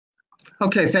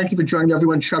Okay, thank you for joining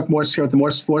everyone. Chuck Morse here at the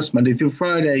Morse Force, Monday through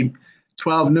Friday,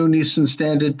 12 noon Eastern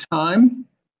Standard Time.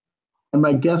 And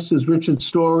my guest is Richard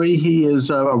Story. He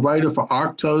is a writer for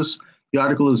Arctos. The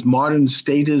article is Modern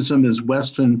Statism is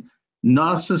Western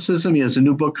Gnosticism. He has a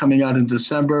new book coming out in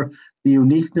December, The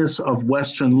Uniqueness of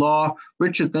Western Law.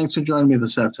 Richard, thanks for joining me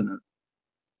this afternoon.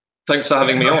 Thanks for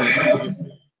having me on.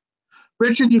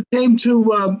 Richard,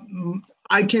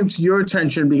 I came to your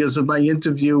attention because of my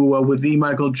interview with E.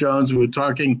 Michael Jones. We were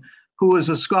talking, who is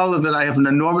a scholar that I have an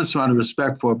enormous amount of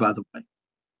respect for, by the way.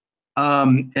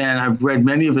 And I've read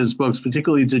many of his books,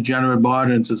 particularly Degenerate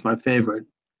Moderns is my favorite.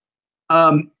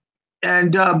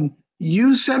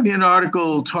 You sent me an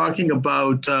article talking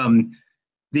about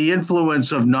the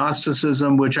influence of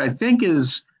Gnosticism, which I think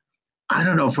is, I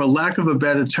don't know, for lack of a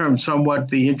better term, somewhat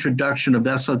the introduction of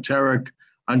esoteric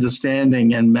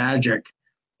understanding and magic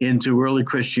into early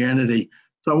Christianity.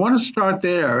 So I want to start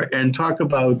there and talk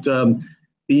about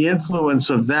the influence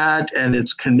of that and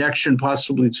its connection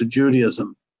possibly to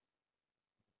Judaism.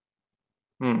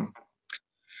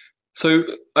 So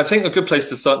I think a good place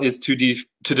to start is to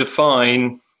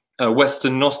define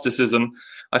Western Gnosticism.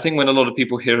 I think when a lot of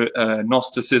people hear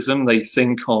Gnosticism, they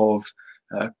think of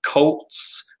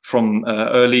cults from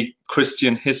early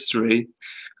Christian history.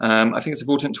 I think it's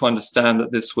important to understand that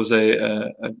this was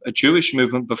a Jewish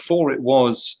movement before it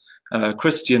was a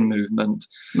Christian movement.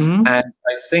 Mm-hmm. And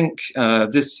I think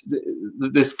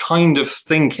this kind of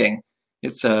thinking,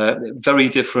 it's very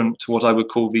different to what I would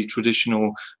call the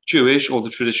traditional Jewish or the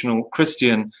traditional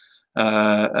Christian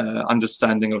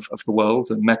understanding of the world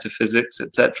and metaphysics,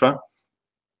 etc.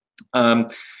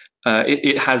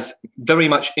 It has very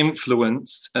much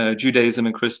influenced Judaism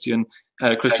and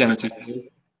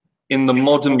Christianity in the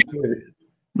modern period.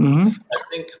 Mm-hmm. I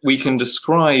think we can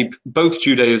describe both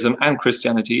Judaism and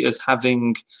Christianity as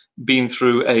having been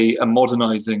through a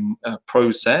modernizing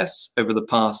process over the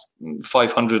past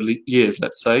 500 years,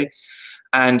 let's say.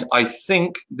 And I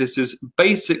think this is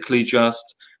basically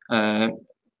just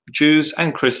Jews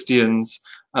and Christians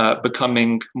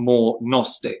becoming more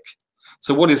Gnostic.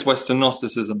 So what is Western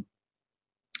Gnosticism?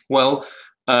 Well,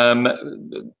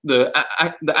 the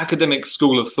academic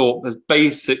school of thought has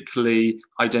basically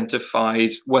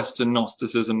identified Western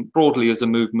Gnosticism broadly as a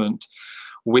movement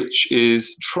which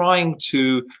is trying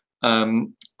to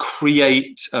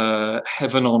create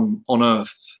heaven on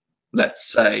earth, let's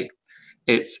say.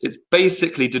 It's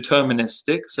basically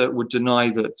deterministic, so it would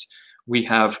deny that we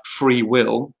have free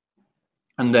will,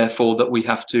 and therefore that we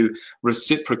have to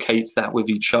reciprocate that with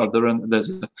each other, and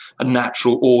there's a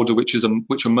natural order which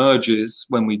emerges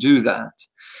when we do that.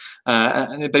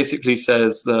 And it basically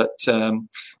says that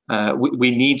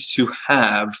we need to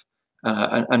have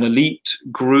an elite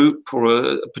group,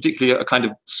 or particularly a kind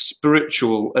of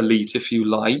spiritual elite, if you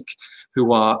like,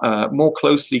 who are more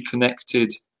closely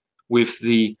connected with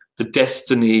the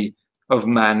destiny of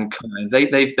mankind.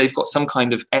 They've got some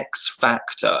kind of X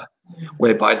factor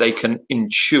whereby they can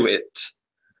intuit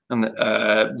and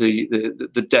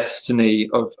the destiny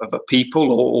of a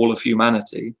people or all of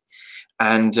humanity,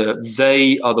 and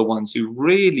they are the ones who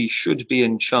really should be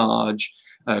in charge,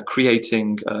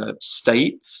 creating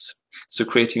states, so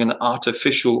creating an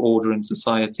artificial order in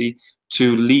society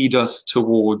to lead us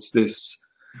towards this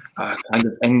kind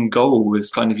of end goal,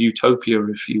 this kind of utopia,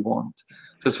 if you want.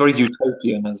 So it's very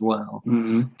utopian as well.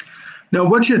 Mm-hmm. Now,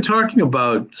 what you're talking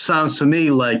about sounds to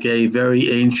me like a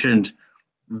very ancient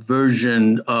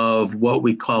version of what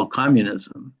we call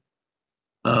communism.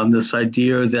 This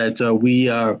idea that we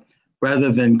are,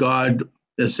 rather than God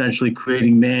essentially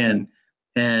creating man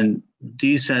and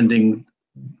descending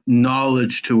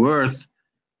knowledge to earth,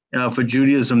 for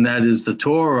Judaism, that is the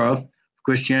Torah. For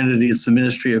Christianity, it's the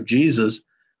ministry of Jesus.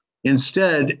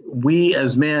 Instead, we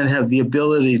as man have the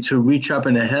ability to reach up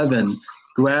into heaven,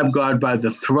 grab God by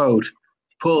the throat,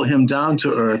 pull him down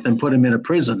to earth, and put him in a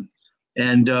prison,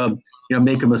 and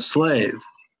make him a slave.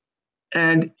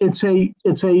 And it's a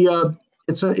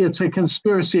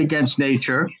conspiracy against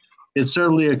nature. It's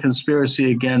certainly a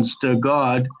conspiracy against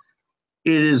God.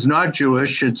 It is not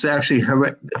Jewish. It's actually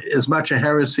as much a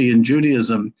heresy in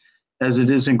Judaism as it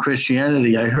is in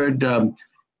Christianity. I heard the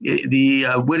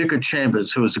Whittaker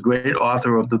Chambers, who was a great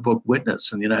author of the book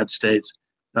Witness in the United States.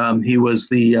 He was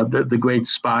the great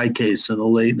spy case in the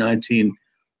late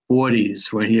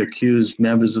 1940s, where he accused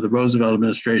members of the Roosevelt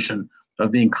administration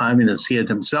of being communists. He had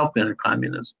himself been a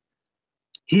communist.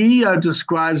 He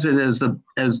describes it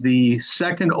as the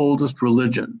second oldest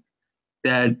religion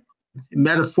that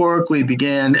metaphorically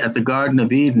began at the Garden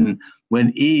of Eden,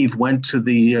 when Eve went to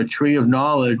the tree of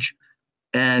knowledge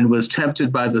and was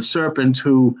tempted by the serpent,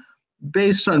 who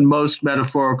based on most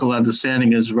metaphorical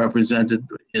understanding, is represented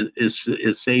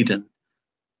is Satan,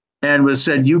 and was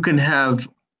said you can have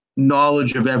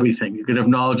knowledge of everything. You can have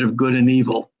knowledge of good and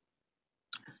evil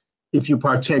if you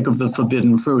partake of the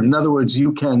forbidden fruit. In other words,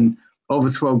 you can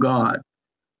overthrow God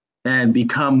and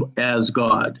become as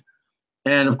God.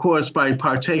 And of course, by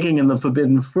partaking in the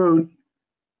forbidden fruit,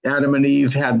 Adam and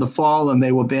Eve had the fall and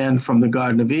they were banned from the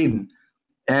Garden of Eden.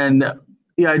 And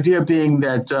the idea being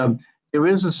that there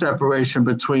is a separation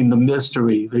between the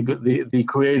mystery, the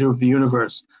creator of the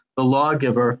universe, the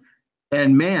lawgiver,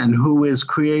 and man, who is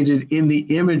created in the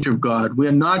image of God.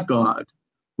 We're not God.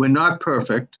 We're not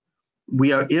perfect.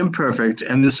 We are imperfect.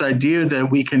 And this idea that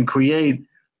we can create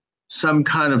some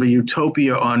kind of a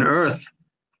utopia on earth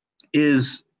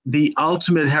is the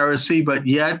ultimate heresy, but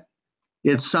yet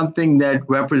it's something that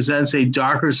represents a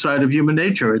darker side of human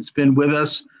nature. It's been with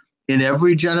us in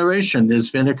every generation. There's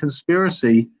been a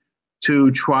conspiracy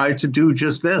to try to do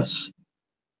just this.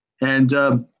 And,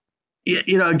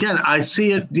 again, I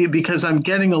see it because I'm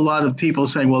getting a lot of people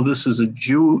saying, well, this is a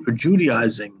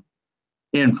Judaizing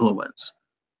influence.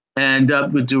 And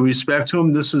with due respect to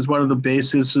him, this is one of the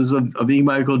bases of E.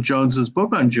 Michael Jones's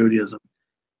book on Judaism.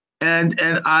 And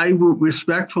I will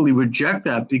respectfully reject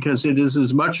that because it is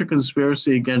as much a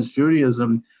conspiracy against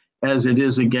Judaism as it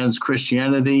is against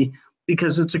Christianity,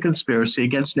 because it's a conspiracy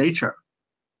against nature.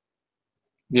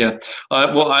 Yeah,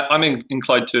 well, I'm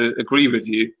inclined to agree with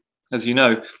you. As you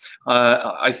know,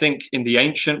 I think in the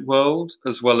ancient world,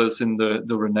 as well as in the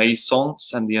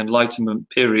Renaissance and the Enlightenment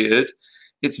period,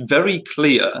 it's very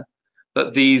clear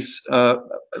that this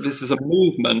is a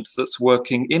movement that's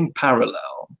working in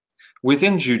parallel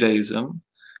within Judaism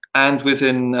and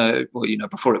within,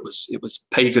 before it was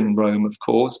pagan Rome, of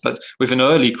course, but within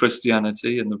early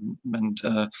Christianity and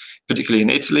particularly in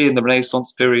Italy in the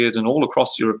Renaissance period and all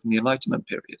across Europe in the Enlightenment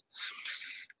period.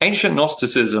 Ancient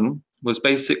Gnosticism was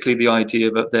basically the idea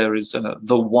that there is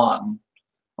the one,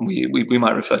 and we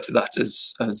might refer to that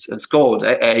as God,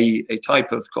 a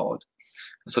type of God,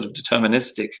 a sort of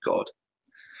deterministic God.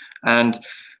 And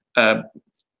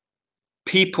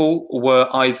people were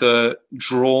either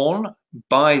drawn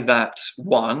by that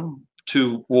one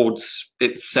towards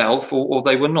itself, or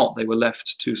they were not. They were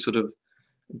left to sort of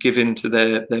give in to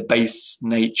their base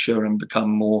nature and become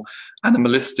more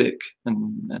animalistic,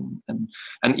 and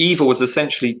evil was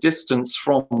essentially distance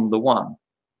from the one.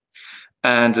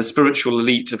 And the spiritual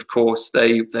elite, of course,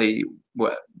 they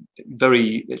were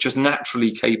very just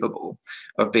naturally capable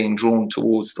of being drawn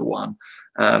towards the one.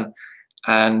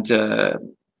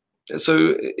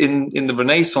 So in the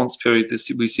Renaissance period,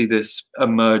 we see this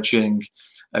emerging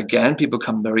again. People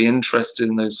become very interested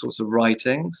in those sorts of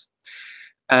writings,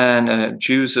 and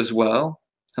Jews as well,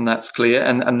 and that's clear.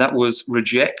 And that was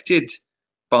rejected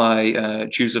by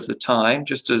Jews of the time,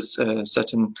 just as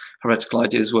certain heretical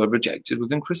ideas were rejected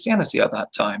within Christianity at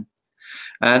that time.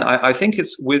 And I think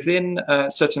it's within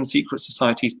certain secret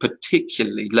societies,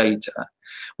 particularly later,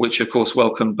 which of course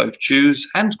welcomed both Jews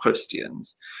and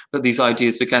Christians, that these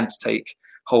ideas began to take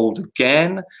hold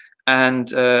again, and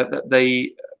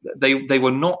they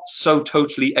were not so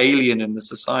totally alien in the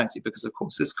society, because of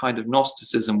course this kind of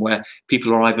Gnosticism, where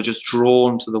people are either just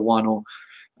drawn to the one or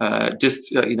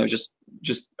just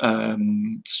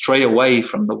stray away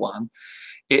from the one,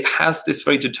 it has this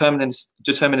very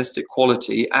deterministic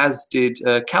quality, as did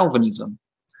Calvinism.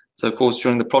 So, of course,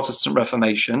 during the Protestant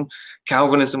Reformation,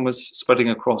 Calvinism was spreading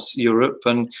across Europe,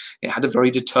 and it had a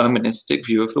very deterministic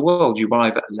view of the world. You were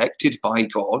either elected by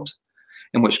God,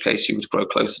 in which case you would grow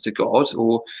closer to God,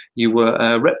 or you were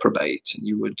a reprobate, and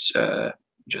you would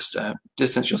just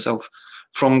distance yourself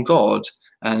from God,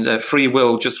 and free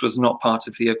will just was not part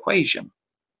of the equation.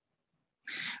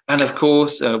 And of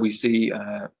course, we see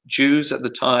Jews at the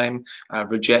time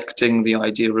rejecting the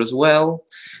idea as well.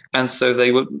 And so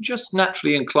they were just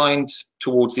naturally inclined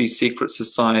towards these secret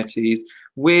societies,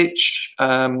 which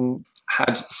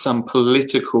had some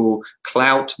political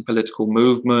clout, political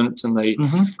movement, and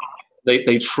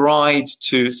they tried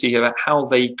to see about how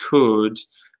they could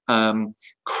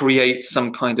create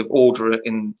some kind of order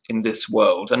in this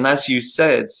world. And as you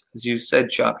said,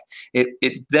 Chuck,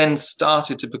 it then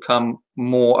started to become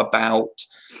more about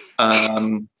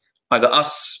either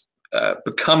us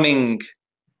becoming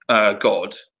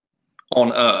God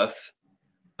on earth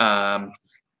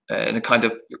in a kind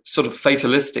of sort of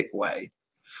fatalistic way,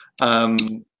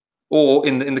 or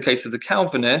in the case of the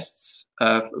Calvinists,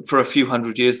 for a few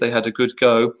hundred years they had a good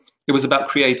go. It was about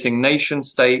creating nation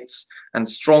states and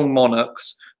strong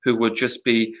monarchs who would just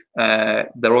be,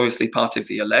 they're obviously part of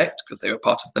the elect because they were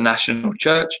part of the national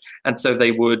church, and so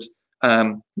they would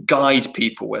guide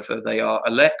people, whether they are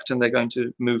elect and they're going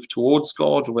to move towards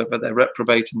God, or whether they're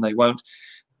reprobate and they won't.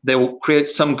 They will create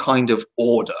some kind of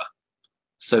order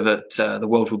so that the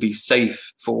world will be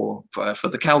safe for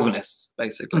the Calvinists,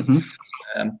 basically.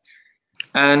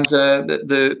 And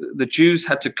the Jews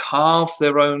had to carve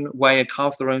their own way,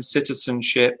 carve their own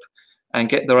citizenship, and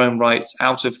get their own rights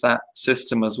out of that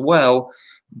system as well.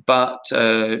 But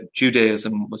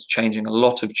Judaism was changing. A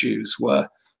lot of Jews were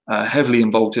heavily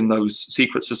involved in those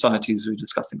secret societies we were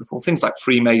discussing before, things like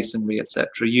Freemasonry, etc.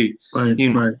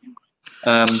 Right.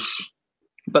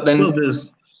 But then, well,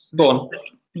 go on.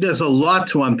 There's a lot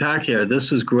to unpack here.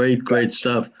 This is great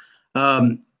stuff.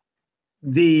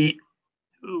 There's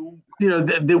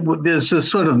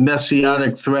this sort of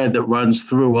messianic thread that runs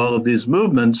through all of these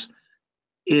movements,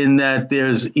 in that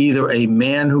there's either a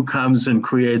man who comes and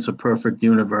creates a perfect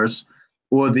universe,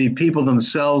 or the people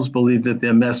themselves believe that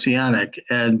they're messianic.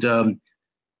 And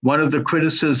one of the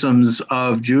criticisms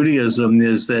of Judaism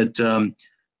is that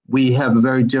we have a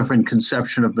very different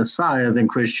conception of Messiah than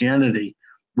Christianity.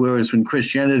 Whereas in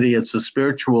Christianity, it's a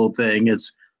spiritual thing.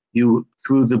 It's you,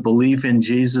 through the belief in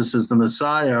Jesus as the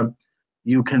Messiah,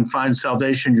 you can find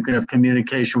salvation, you can have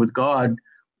communication with God,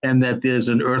 and that there's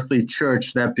an earthly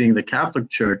church, that being the Catholic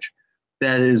Church,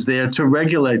 that is there to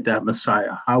regulate that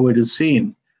Messiah, how it is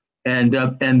seen. And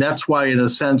that's why, in a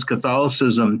sense,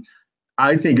 Catholicism,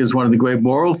 I think, is one of the great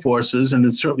moral forces, and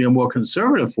it's certainly a more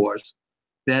conservative force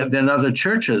than other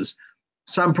churches.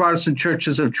 Some Protestant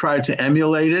churches have tried to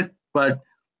emulate it, but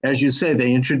as you say,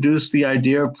 they introduced the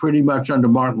idea pretty much under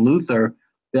Martin Luther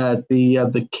that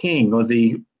the king or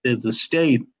the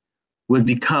state would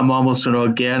become almost an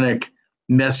organic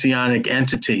messianic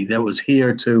entity that was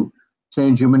here to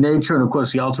change human nature. And of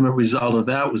course, the ultimate result of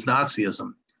that was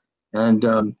Nazism and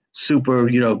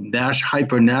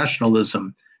hyper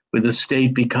nationalism, where the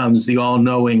state becomes the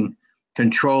all-knowing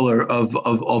controller of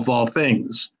all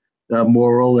things,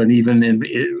 moral and even in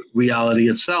reality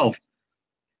itself.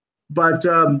 But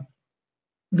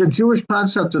the Jewish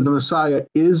concept of the Messiah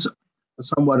is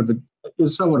somewhat of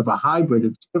a hybrid.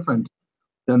 It's different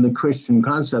than the Christian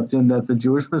concept, in that the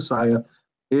Jewish Messiah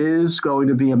is going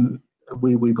to be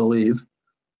we believe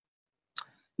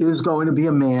is going to be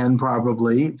a man,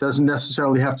 probably. It doesn't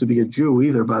necessarily have to be a Jew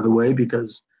either, by the way,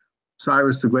 because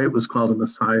Cyrus the Great was called a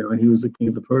Messiah, and he was the king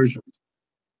of the Persians.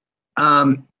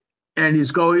 And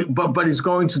he's going, but he's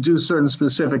going to do certain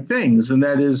specific things, and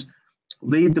that is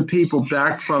lead the people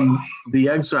back from the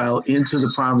exile into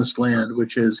the promised land,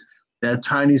 which is that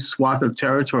tiny swath of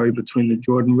territory between the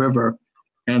Jordan River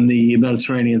and the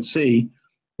Mediterranean Sea,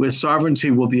 where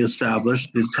sovereignty will be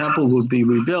established, the temple will be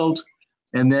rebuilt,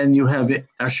 and then you have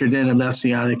ushered in a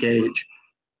messianic age.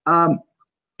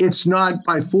 It's not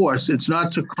by force. It's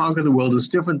not to conquer the world. It's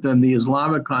different than the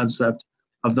Islamic concept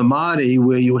of the Mahdi,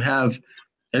 where you have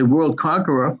a world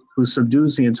conqueror who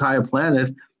subdues the entire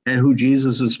planet and who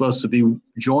Jesus is supposed to be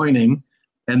joining.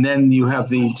 And then you have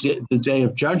the day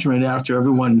of judgment after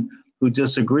everyone who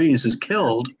disagrees is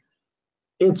killed.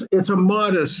 It's a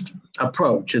modest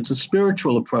approach. It's a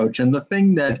spiritual approach. And the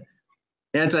thing that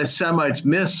anti-Semites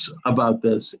miss about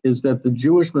this is that the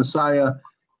Jewish Messiah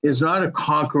is not a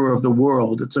conqueror of the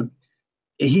world.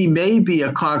 He may be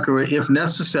a conqueror, if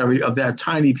necessary, of that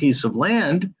tiny piece of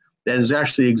land that is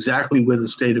actually exactly where the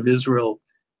state of Israel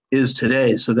is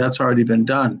today. So that's already been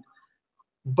done.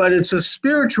 But it's a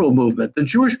spiritual movement. The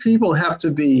Jewish people have to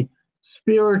be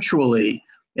spiritually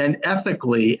and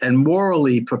ethically and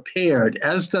morally prepared,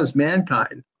 as does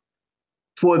mankind,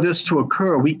 for this to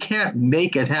occur. We can't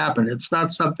make it happen. It's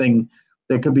not something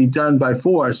that can be done by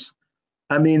force.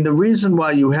 I mean, the reason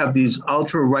why you have these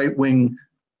ultra right-wing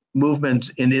movements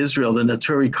in Israel, the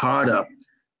Neturei Karta,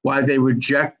 why they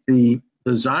reject the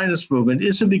Zionist movement,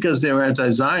 isn't because they're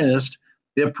anti-Zionist,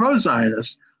 they're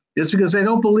pro-Zionist. It's because they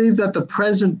don't believe that the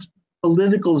present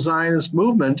political Zionist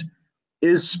movement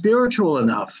is spiritual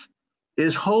enough,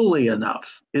 is holy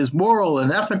enough, is moral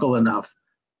and ethical enough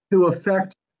to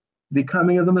affect the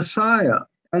coming of the Messiah.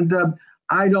 And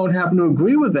I don't happen to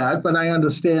agree with that, but I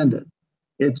understand it.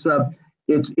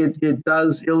 It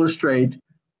does illustrate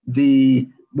the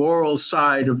moral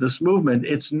side of this movement.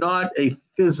 It's not a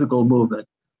physical movement,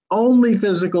 only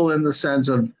physical in the sense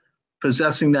of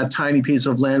possessing that tiny piece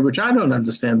of land, which I don't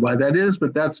understand why that is,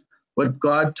 but that's what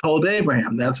God told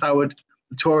Abraham. That's how the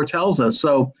Torah tells us.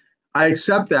 So I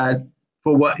accept that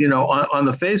for what, on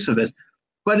the face of it.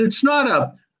 But it's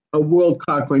not a world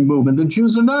conquering movement. The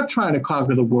Jews are not trying to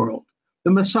conquer the world.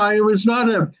 The Messiah is not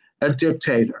a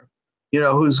dictator,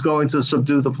 who's going to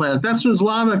subdue the planet. That's an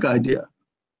Islamic idea.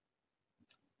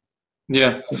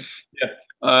 Yeah.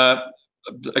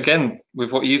 again,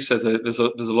 with what you've said, there's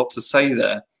a lot to say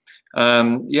there.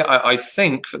 I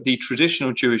think that the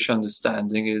traditional Jewish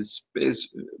understanding is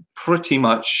pretty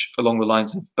much along the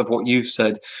lines of what you've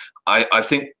said. I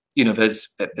think,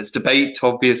 there's debate,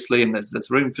 obviously, and there's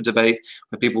room for debate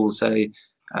where people will say,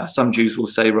 some Jews will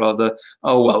say rather,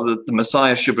 oh, well, the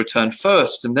Messiah should return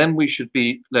first, and then we should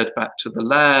be led back to the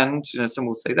land. Some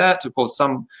will say that. Of course,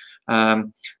 some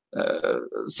others,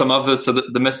 so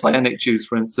that the Messianic Jews,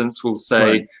 for instance, will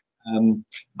say, the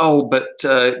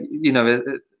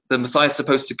Messiah is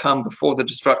supposed to come before the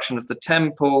destruction of the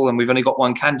temple, and we've only got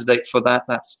one candidate for that.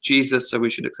 That's Jesus, so we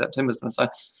should accept him as the Messiah.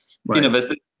 Right.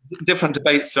 There's different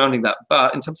debates surrounding that.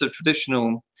 But in terms of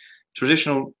traditional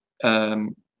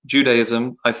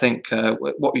Judaism, I think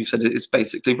what you said is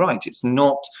basically right. It's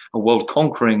not a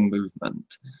world-conquering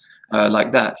movement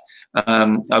like that.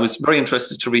 I was very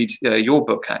interested to read your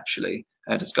book, actually,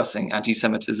 discussing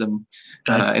anti-Semitism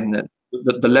in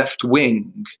the left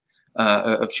wing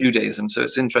of Judaism. So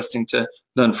it's interesting to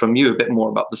learn from you a bit more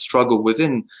about the struggle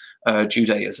within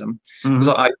Judaism. Because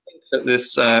I think that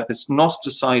this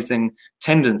Gnosticizing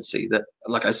tendency that,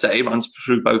 like I say, runs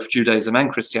through both Judaism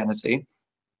and Christianity,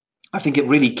 I think it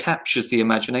really captures the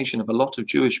imagination of a lot of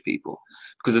Jewish people.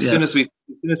 Because as soon as we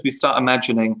start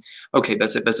imagining, okay,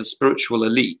 there's a spiritual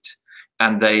elite,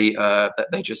 and they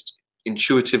just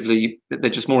intuitively, they're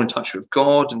just more in touch with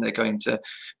God, and they're going to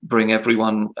bring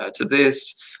everyone to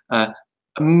this.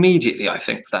 Immediately, I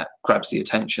think that grabs the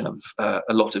attention of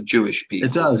a lot of Jewish people.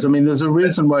 It does. I mean, there's a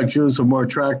reason why Jews are more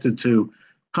attracted to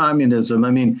communism.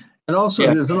 I mean, and also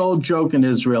there's an old joke in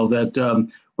Israel that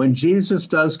when Jesus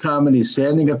does come and he's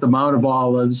standing at the Mount of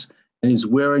Olives and he's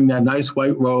wearing that nice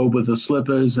white robe with the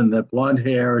slippers and that blonde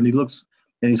hair, and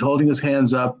he's holding his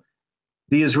hands up,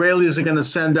 the Israelis are going to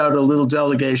send out a little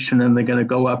delegation, and they're going to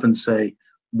go up and say,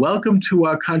 "Welcome to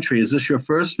our country. Is this your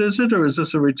first visit, or is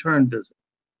this a return visit?"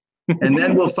 And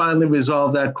then we'll finally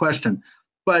resolve that question.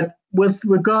 But with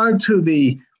regard to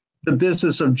the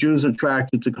business of Jews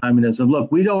attracted to communism, look,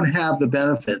 we don't have the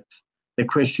benefits that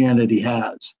Christianity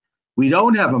has. We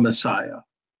don't have a Messiah.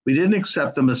 We didn't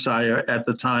accept the Messiah at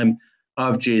the time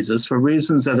of Jesus for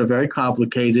reasons that are very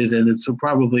complicated, and it's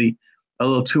probably a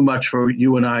little too much for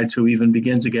you and I to even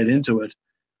begin to get into it.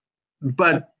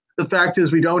 But the fact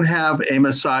is, we don't have a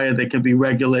Messiah that can be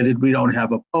regulated. We don't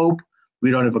have a pope. We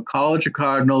don't have a college of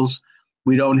cardinals.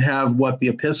 We don't have what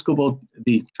the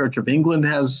Church of England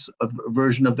has a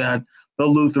version of that. The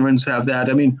Lutherans have that.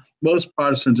 I mean, most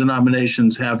Protestant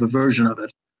denominations have a version of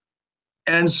it.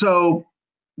 And so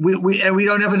we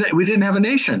didn't have a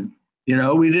nation.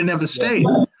 We didn't have a state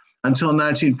until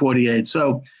 1948.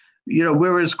 So,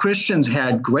 whereas Christians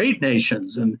had great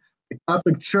nations, and the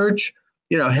Catholic Church,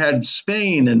 had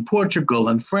Spain and Portugal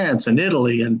and France and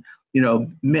Italy and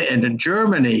and in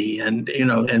Germany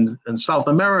and South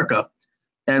America,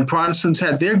 and Protestants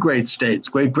had their great states,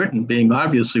 Great Britain being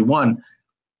obviously one.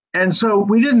 And so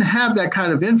we didn't have that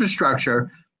kind of infrastructure.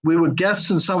 We were guests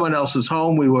in someone else's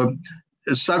home. We were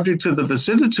subject to the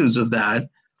vicissitudes of that.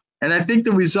 And I think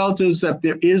the result is that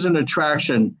there is an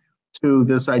attraction to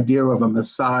this idea of a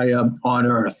Messiah on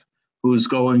earth who's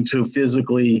going to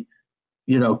physically,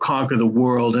 conquer the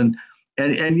world. And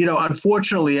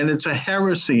unfortunately, and it's a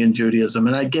heresy in Judaism,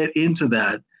 and I get into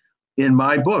that in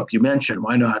my book. You mentioned,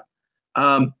 why not?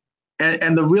 And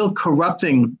the real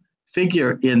corrupting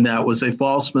figure in that was a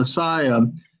false Messiah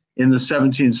in the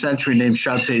 17th century named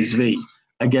Shabtai Zvi.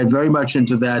 I get very much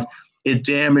into that. It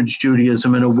damaged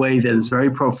Judaism in a way that is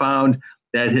very profound,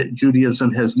 that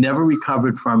Judaism has never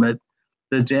recovered from it.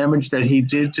 The damage that he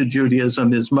did to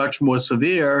Judaism is much more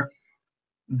severe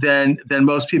than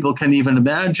most people can even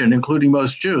imagine, including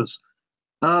most Jews.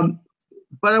 But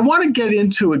I want to get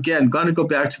into, again, going to go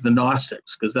back to the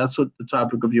Gnostics, because that's what the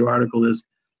topic of your article is.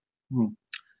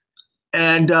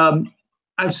 And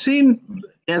I've seen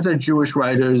anti-Jewish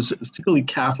writers, particularly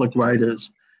Catholic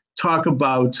writers, talk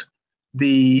about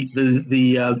the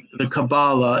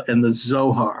Kabbalah and the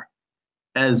Zohar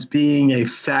as being a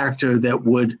factor that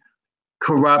would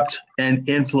corrupt and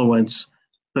influence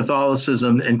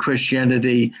Catholicism and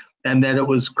Christianity, and that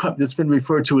it's been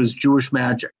referred to as Jewish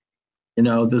magic.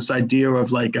 This idea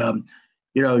of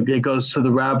it goes to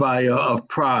the rabbi of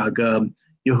Prague,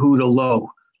 Yehuda Loew,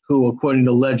 who, according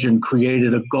to legend,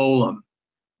 created a golem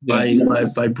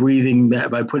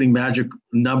by putting magic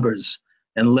numbers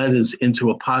and letters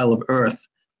into a pile of earth,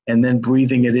 and then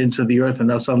breathing it into the earth, and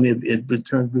now suddenly it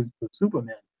turned into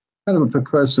Superman, kind of a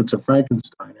precursor to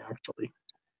Frankenstein, actually.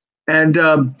 And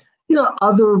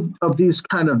other of these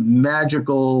kind of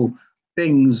magical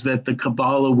things that the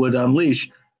Kabbalah would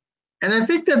unleash. And I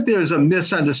think that there's a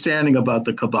misunderstanding about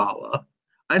the Kabbalah.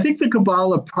 I think the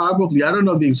Kabbalah probably, I don't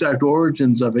know the exact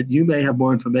origins of it. You may have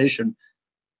more information,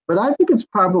 but I think it's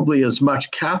probably as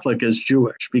much Catholic as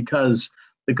Jewish, because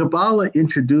the Kabbalah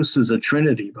introduces a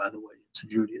trinity, by the way, to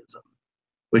Judaism,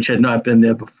 which had not been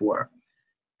there before.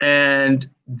 And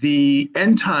the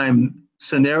end time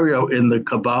scenario in the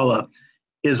Kabbalah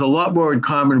is a lot more in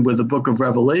common with the book of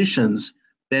Revelations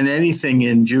than anything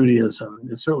in Judaism.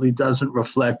 It certainly doesn't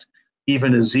reflect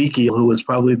even Ezekiel, who was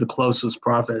probably the closest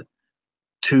prophet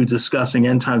to discussing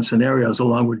end time scenarios,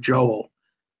 along with Joel.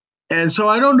 And so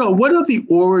I don't know, what are the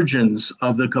origins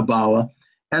of the Kabbalah?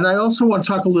 And I also want to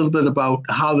talk a little bit about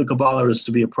how the Kabbalah is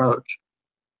to be approached.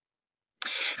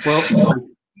 Well,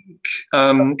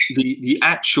 I think the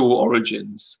actual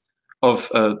origins of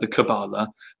the Kabbalah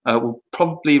will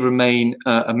probably remain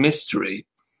a mystery.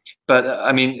 But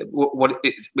I mean, what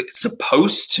it's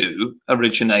supposed to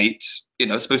originate,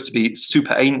 supposed to be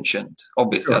super ancient.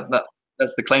 Obviously, Sure.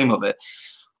 that's the claim of it.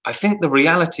 I think the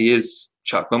reality is,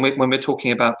 Chuck, when we're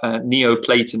talking about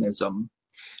Neoplatonism,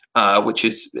 which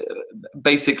is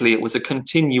basically, it was a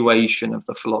continuation of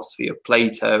the philosophy of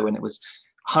Plato, and it was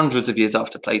hundreds of years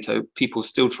after Plato, people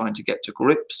still trying to get to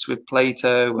grips with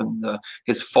Plato and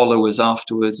his followers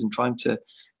afterwards, and trying to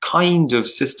kind of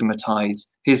systematize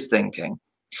his thinking.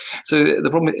 So the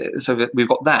problem, so we've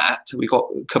got that. We've got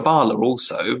Kabbalah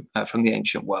also from the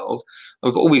ancient world.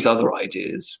 We've got all these other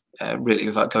ideas, really,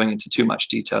 without going into too much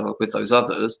detail with those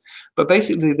others. But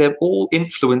basically, they're all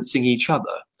influencing each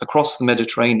other across the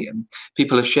Mediterranean.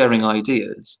 People are sharing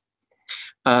ideas,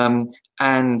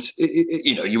 and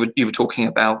you were talking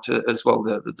about as well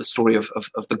the story of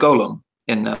the golem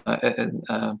in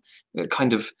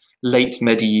kind of late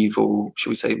medieval,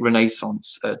 shall we say,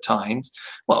 Renaissance times.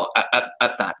 Well,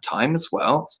 at that time as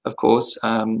well, of course,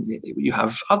 you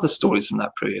have other stories from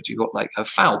that period. You've got like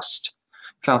Faust.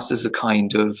 Faust is a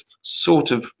kind of sort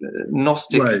of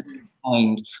Gnostic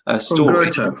kind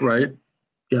story. From Goethe, right?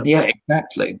 Yeah,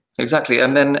 exactly.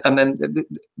 And then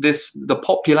the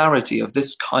popularity of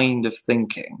this kind of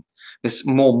thinking, this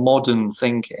more modern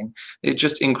thinking, it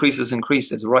just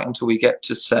increases right until we get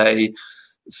to, say,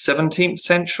 17th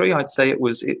century. I'd say it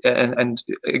was, and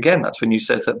again, that's when you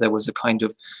said that there was a kind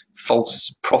of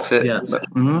false prophet, yes.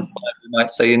 We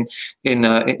might say,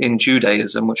 in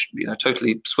Judaism, which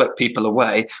totally swept people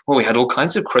away. Well, we had all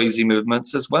kinds of crazy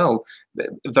movements as well,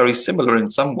 very similar in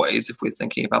some ways, if we're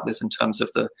thinking about this in terms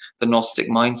of the Gnostic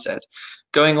mindset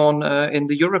going on in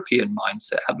the European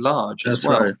mindset at large as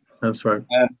well. That's right.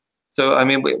 So I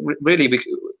mean, we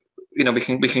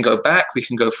can go back, we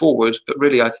can go forward, but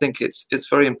really, I think it's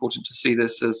very important to see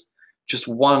this as just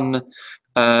one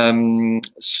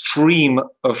stream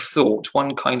of thought,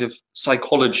 one kind of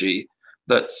psychology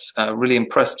that's really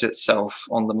impressed itself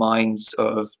on the minds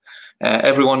of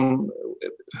everyone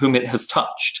whom it has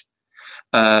touched,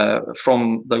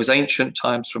 from those ancient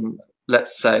times, from,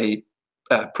 let's say,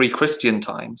 pre-Christian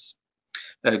times,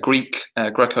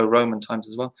 Greco-Roman times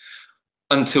as well,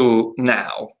 until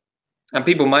now. And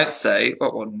people might say,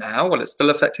 well, now? Well, it's still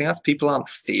affecting us. People aren't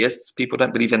theists. People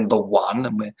don't believe in the one,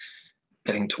 and we're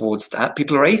getting towards that.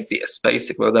 People are atheists,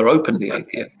 basically. Well, they're openly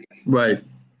atheist. Right.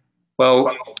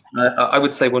 Well, I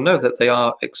would say, well, no, that they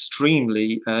are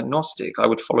extremely Gnostic. I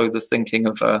would follow the thinking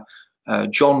of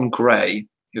John Gray,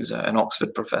 who's an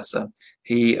Oxford professor.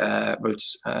 He wrote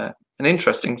an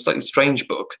interesting, slightly strange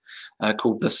book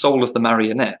called The Soul of the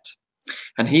Marionette.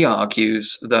 And he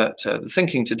argues that the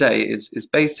thinking today is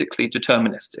basically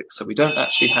deterministic. So we don't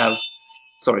actually have,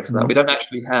 sorry for that, we don't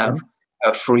actually have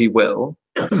free will.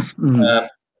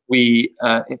 We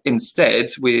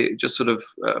instead, we're just sort of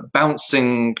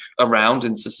bouncing around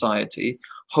in society,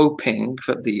 hoping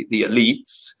that the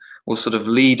elites will sort of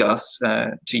lead us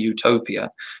to utopia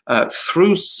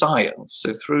through science,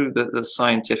 so through the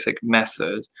scientific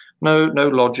method. No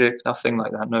logic, nothing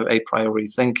like that, no a priori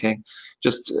thinking,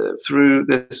 just through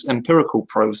this empirical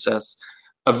process.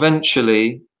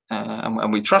 Eventually,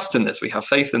 and we trust in this, we have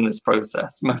faith in this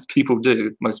process, most people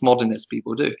do, most modernist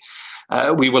people do,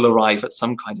 we will arrive at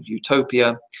some kind of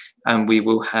utopia, and we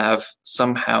will have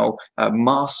somehow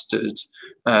mastered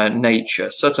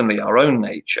nature, certainly our own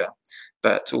nature,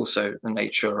 but also the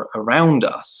nature around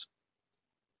us.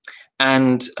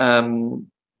 And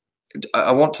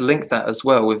I want to link that as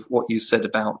well with what you said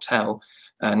about how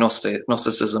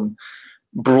Gnosticism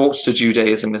brought to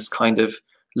Judaism this kind of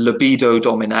libido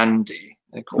dominandi,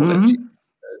 they call it.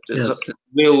 Yes.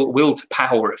 Will to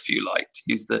power, if you like, to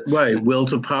use the... Right, will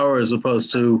to power as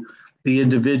opposed to the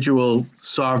individual,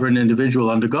 sovereign individual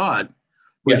under God,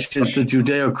 which is the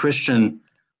Judeo-Christian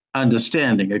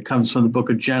understanding. It comes from the book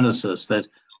of Genesis, that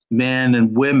man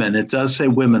and women, it does say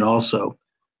women also,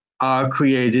 are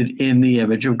created in the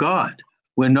image of God.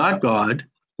 We're not God.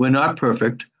 We're not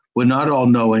perfect. We're not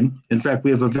all-knowing. In fact,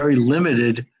 we have a very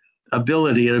limited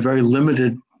ability at a very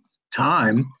limited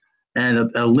time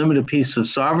and a limited piece of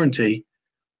sovereignty.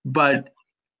 But,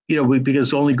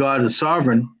 because only God is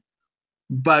sovereign,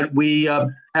 but we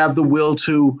have the will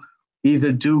to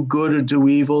either do good or do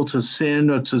evil, to sin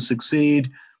or to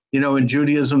succeed. In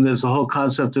Judaism, there's a whole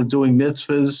concept of doing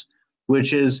mitzvahs,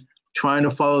 which is trying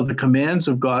to follow the commands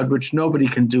of God, which nobody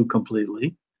can do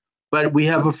completely. But we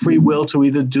have a free will to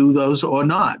either do those or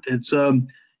not. It's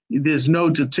there's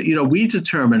no, we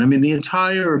determine. I mean, the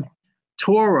entire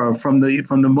Torah from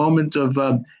the moment of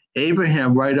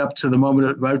Abraham right up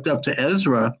to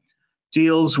Ezra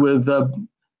deals with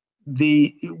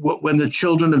when the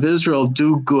children of Israel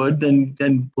do good,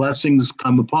 then blessings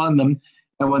come upon them,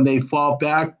 and when they fall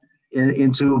back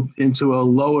into a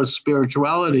lower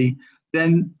spirituality,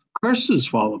 then curses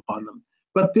fall upon them.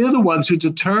 But they're the ones who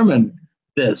determine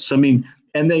this. I mean,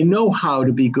 and they know how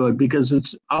to be good because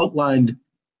it's outlined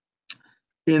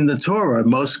in the Torah. In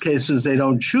most cases, they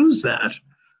don't choose that.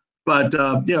 But,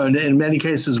 in many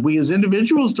cases, we as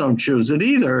individuals don't choose it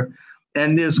either.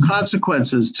 And there's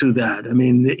consequences to that, I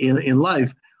mean, in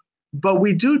life. But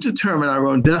we do determine our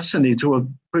own destiny to a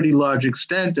pretty large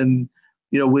extent and,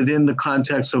 within the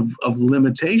context of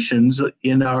limitations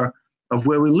of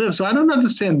where we live. So I don't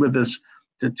understand where this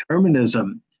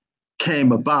determinism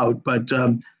came about, but,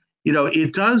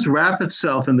 it does wrap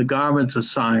itself in the garments of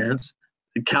science.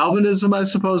 The Calvinism, I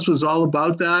suppose, was all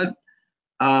about that.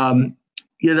 I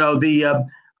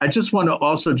just want to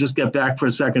also just get back for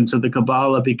a second to the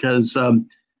Kabbalah, because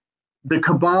the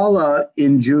Kabbalah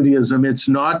in Judaism, it's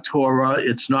not Torah,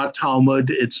 it's not Talmud,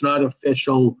 it's not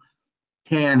official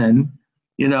canon,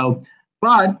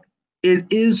 but it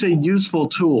is a useful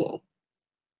tool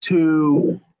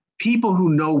to people who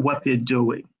know what they're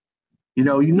doing. You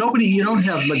don't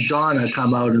have Madonna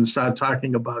come out and start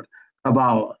talking about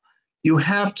Kabbalah. You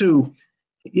have to,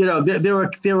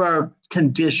 there are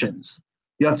conditions.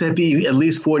 You have to be at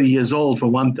least 40 years old, for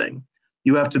one thing.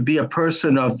 You have to be a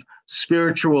person of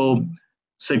spiritual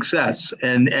success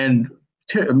and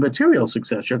material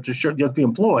success. You have to be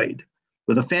employed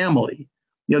with a family.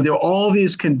 There are all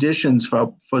these conditions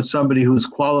for somebody who's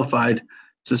qualified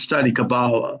to study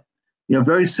Kabbalah.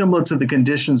 Very similar to the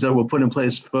conditions that were put in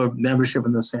place for membership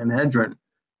in the Sanhedrin,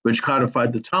 which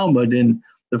codified the Talmud in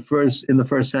the first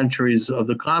centuries of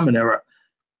the Common Era.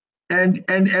 And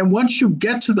once you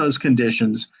get to those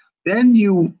conditions, then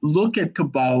you look at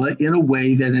Kabbalah in a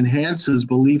way that enhances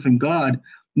belief in God,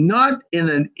 not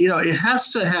it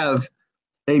has to have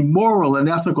a moral and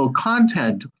ethical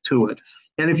content to it.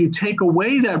 And if you take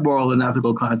away that moral and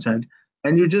ethical content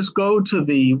and you just go to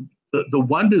the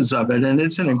wonders of it, and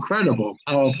it's an incredible,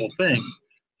 powerful thing,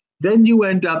 then you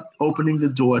end up opening the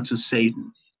door to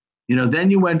Satan.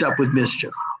 Then you end up with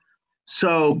mischief.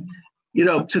 So,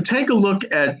 to take a look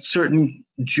at certain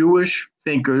Jewish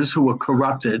thinkers who were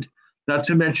corrupted, not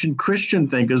to mention Christian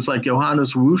thinkers like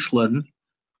Johannes Reuchlin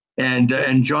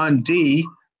and John Dee,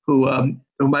 who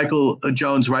Michael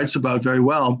Jones writes about very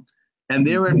well, and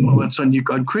their influence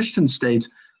on Christian states,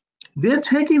 they're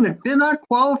not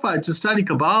qualified to study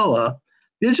Kabbalah.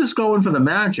 They're just going for the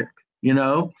magic,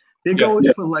 They're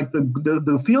going for like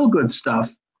the feel-good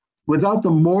stuff without the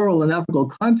moral and ethical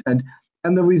content.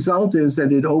 And the result is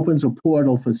that it opens a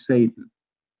portal for Satan.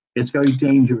 It's very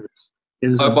dangerous.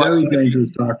 It is a very dangerous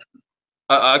doctrine.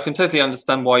 I can totally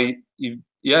understand why you'd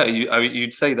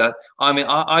say that. I mean,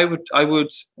 I would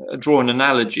draw an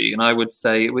analogy, and I would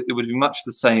say it would be much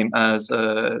the same as,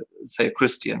 say, a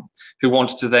Christian who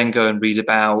wanted to then go and read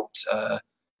about,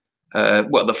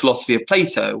 the philosophy of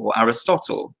Plato or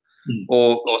Aristotle,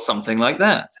 or something like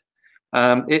that.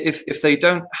 If they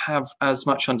don't have as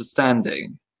much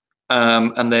understanding,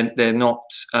 and then they're not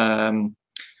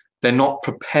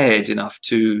prepared enough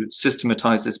to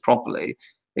systematize this properly,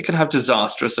 it can have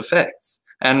disastrous effects.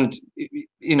 And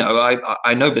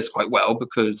I know this quite well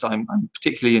because I'm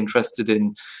particularly interested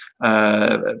in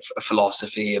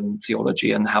philosophy and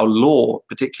theology and how law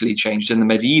particularly changed in the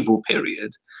medieval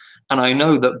period. And I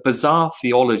know that bizarre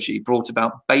theology brought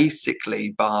about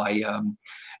basically by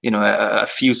a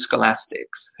few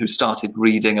scholastics who started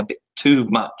reading a bit too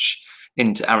much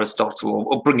into Aristotle,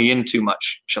 or bringing in too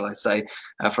much, shall I say,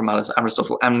 from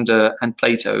Aristotle and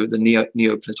Plato, the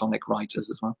Neoplatonic writers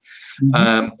as well.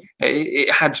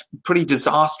 It had pretty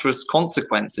disastrous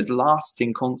consequences,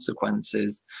 lasting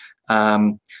consequences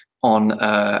on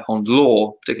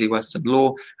law, particularly Western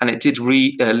law, and it did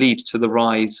lead to the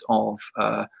rise of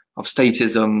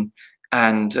statism,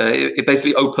 and it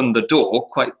basically opened the door,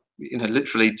 quite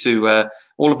literally, to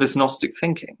all of this Gnostic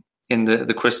thinking. in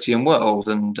the Christian world,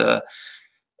 and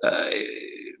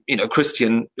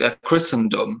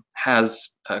Christendom has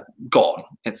gone.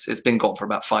 It's been gone for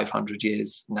about 500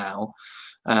 years now,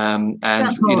 and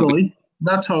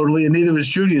not totally, and neither is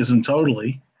Judaism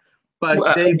totally.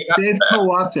 But they've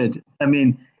co-opted. I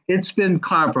mean, it's been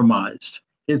compromised.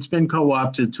 It's been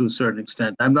co-opted to a certain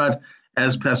extent. I'm not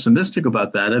as pessimistic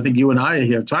about that. I think you and I are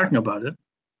here talking about it.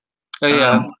 Oh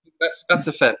yeah, that's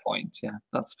a fair point. Yeah,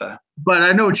 that's fair. But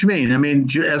I know what you mean. I mean,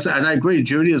 and I agree,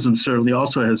 Judaism certainly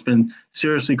also has been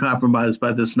seriously compromised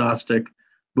by this Gnostic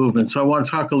movement. So I want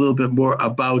to talk a little bit more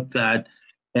about that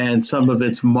and some of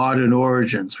its modern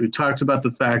origins. We talked about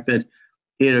the fact that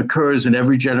it occurs in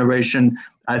every generation.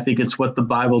 I think it's what the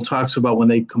Bible talks about when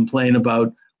they complain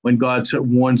about, when God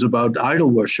warns about idol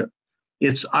worship.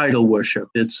 It's idol worship.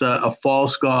 It's a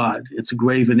false god. It's a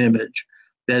graven image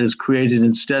that is created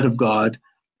instead of God,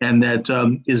 and that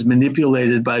is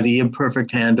manipulated by the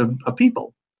imperfect hand of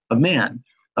people, of man,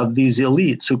 of these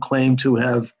elites who claim to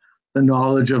have the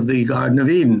knowledge of the Garden of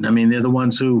Eden. I mean, they're the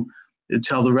ones who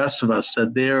tell the rest of us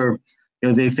that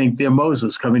they think they're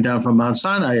Moses coming down from Mount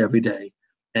Sinai every day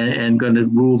and going to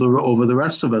rule over the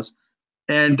rest of us.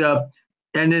 And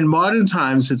in modern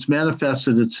times, it's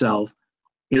manifested itself.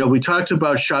 We talked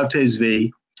about Shabtai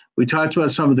Zvi. We talked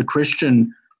about some of the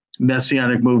Christian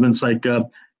messianic movements, like the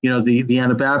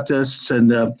Anabaptists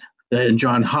and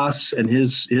John Huss and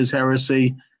his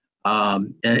heresy,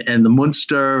 and the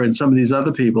Munster and some of these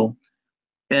other people.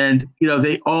 And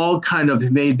they all kind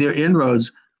of made their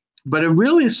inroads, but it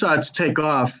really started to take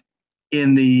off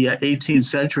in the 18th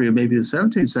century or maybe the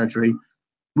 17th century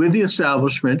with the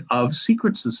establishment of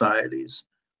secret societies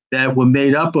that were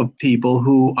made up of people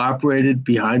who operated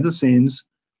behind the scenes,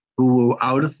 who were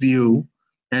out of view,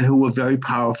 and who were very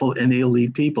powerful and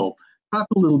elite people. Talk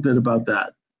a little bit about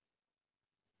that.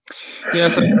 Yeah,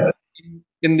 so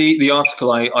in the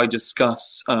article I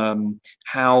discuss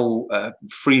how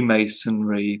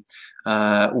Freemasonry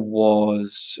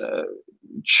was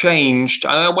changed.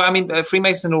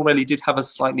 Freemason already did have a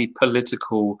slightly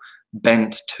political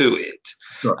bent to it.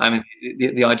 Sure. I mean,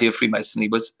 the idea of Freemasonry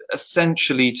was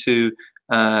essentially to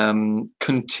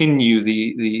continue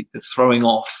the throwing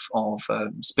off of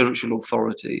spiritual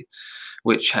authority,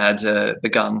 which had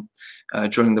begun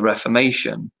during the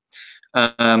Reformation.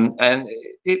 And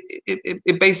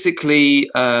it basically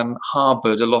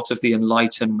harbored a lot of the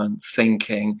Enlightenment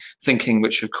thinking,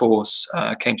 which of course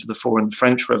came to the fore in the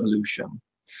French Revolution,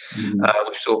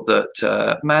 which thought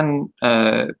that man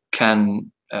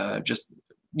can just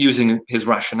using his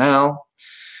rationale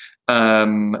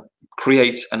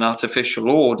create an artificial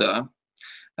order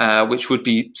which would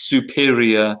be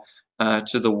superior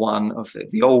to the one of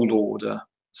the old order,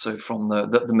 so from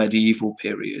the medieval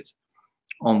period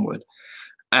onward,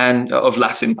 and of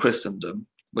Latin Christendom,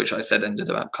 which I said ended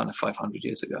about kind of 500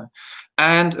 years ago.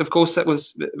 And of course, that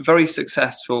was very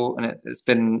successful, and it's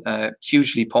been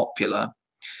hugely popular.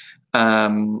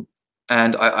 And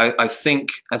I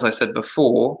think, as I said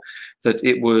before, that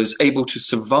it was able to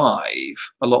survive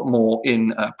a lot more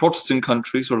in Protestant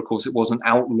countries, where, of course, it wasn't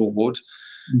outlawed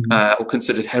or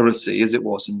considered heresy as it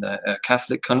was in the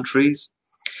Catholic countries.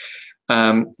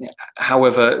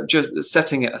 However, just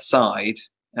setting it aside,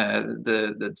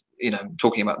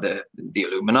 talking about the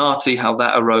Illuminati, how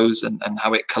that arose and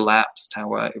how it collapsed,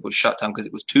 how it was shut down because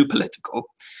it was too political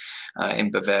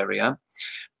in Bavaria.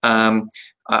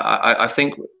 I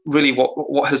think really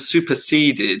what has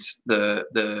superseded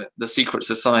the secret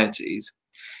societies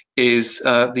is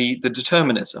the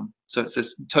determinism. So it's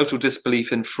this total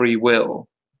disbelief in free will.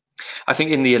 I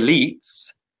think in the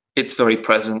elites, it's very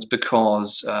present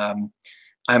because,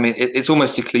 it's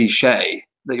almost a cliche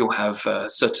that you'll have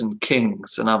certain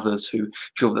kings and others who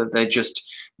feel that they're just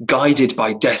guided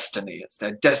by destiny. It's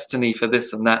their destiny for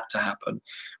this and that to happen,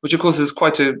 which of course is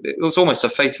it was almost a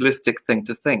fatalistic thing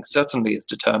to think. Certainly it's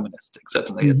deterministic.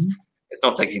 Certainly it's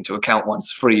not taking into account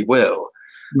one's free will.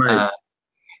 Right.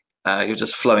 You're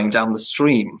just flowing down the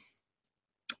stream.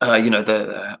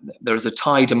 There is a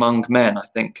tide among men, I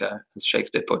think, as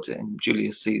Shakespeare put it in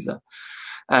Julius Caesar.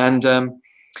 And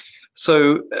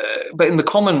but in the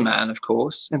common man, of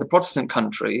course, in the Protestant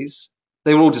countries,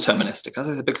 they were all deterministic, as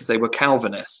I said, because they were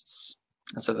Calvinists.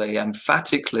 And so they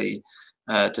emphatically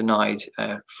denied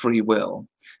free will.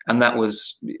 And that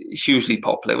was hugely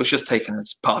popular. It was just taken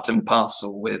as part and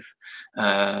parcel with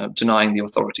denying the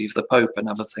authority of the Pope and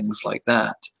other things like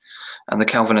that. And the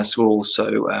Calvinists were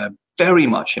also very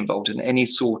much involved in any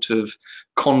sort of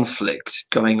conflict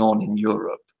going on in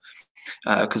Europe,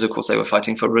 because, of course, they were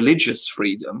fighting for religious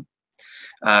freedom,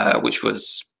 which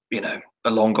was, a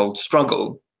long old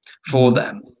struggle for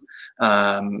them.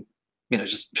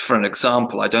 just for an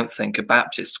example, I don't think a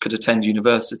Baptist could attend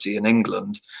university in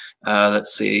England,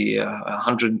 let's see,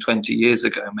 120 years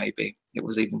ago, maybe. It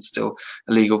was even still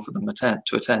illegal for them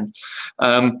to attend.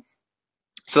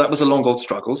 So that was a long, old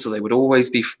struggle. So they would always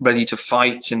be ready to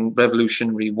fight in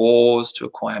revolutionary wars to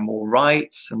acquire more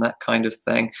rights and that kind of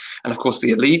thing. And of course,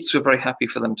 the elites were very happy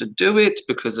for them to do it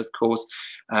because, of course,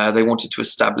 they wanted to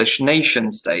establish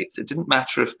nation states. It didn't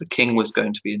matter if the king was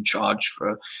going to be in charge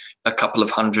for a couple of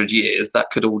 100 years.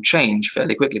 That could all change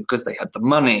fairly quickly because they had the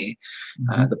money.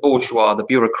 The bourgeois, the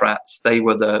bureaucrats, they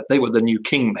were the new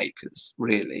kingmakers,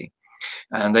 really.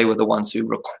 And they were the ones who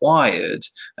required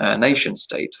a nation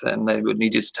state. Then they would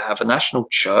needed to have a national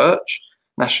church,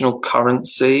 national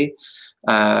currency,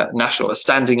 a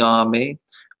standing army,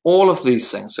 all of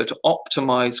these things. So to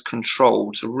optimize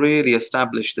control, to really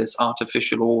establish this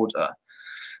artificial order.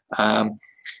 And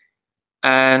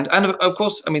of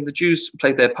course, I mean, the Jews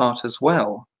played their part as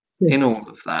well in all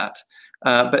of that.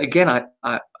 But again,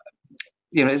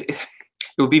 it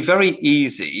would be very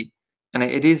easy, and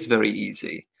it is very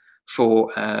easy,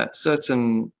 for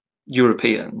certain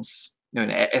Europeans,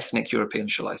 ethnic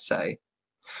Europeans, shall I say,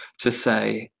 to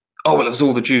say, oh, well, it was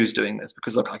all the Jews doing this,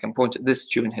 because, look, I can point at this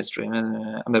Jew in history,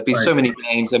 and there'd be so many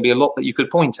names, there'd be a lot that you could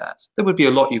point at. There would be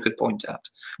a lot you could point at.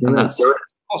 And of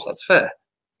course, that's fair.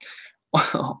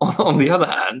 On the other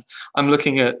hand, I'm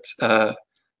looking at,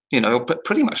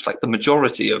 pretty much like the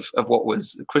majority of what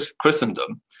was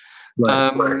Christendom,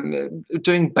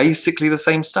 doing basically the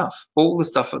same stuff, all the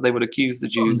stuff that they would accuse the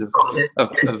Jews of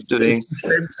doing.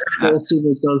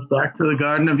 It goes back to the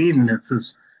Garden of Eden. It's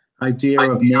this idea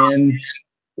of man.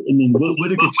 I mean,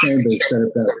 Whittaker Chambers said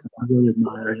it best. I really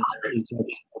admire it.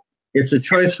 It's a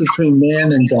choice between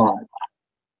man and God.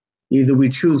 Either we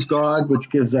choose God, which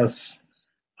gives us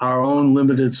our own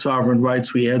limited sovereign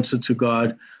rights, we answer to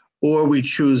God, or we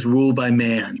choose rule by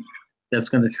man. That's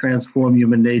going to transform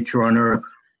human nature on earth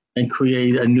and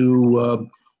create a new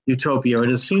utopia.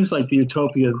 And it seems like the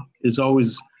utopia is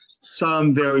always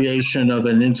some variation of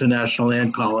an international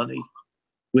ant colony,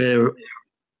 where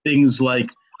things like,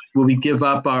 where we give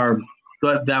up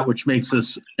that which makes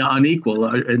us unequal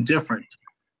and different,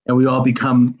 and we all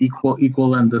become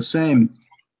equal and the same.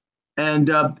 And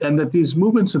that these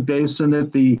movements are based on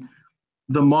it. The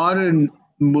modern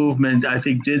movement, I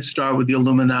think, did start with the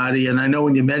Illuminati. And I know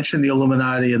when you mention the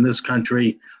Illuminati in this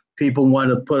country, people want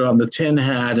to put on the tin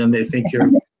hat and they think you're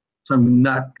some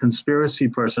nut conspiracy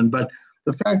person. But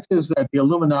the fact is that the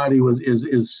Illuminati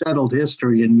is settled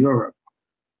history in Europe.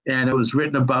 And it was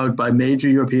written about by major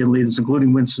European leaders,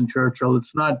 including Winston Churchill.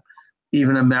 It's not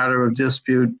even a matter of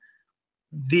dispute.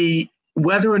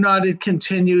 Whether or not it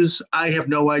continues, I have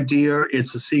no idea.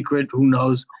 It's a secret. Who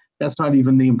knows? That's not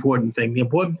even the important thing. The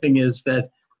important thing is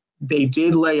that they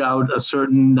did lay out a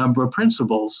certain number of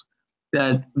principles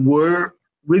that were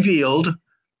revealed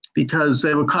because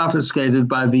they were confiscated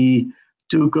by the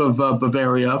Duke of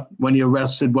Bavaria when he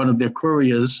arrested one of their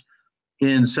couriers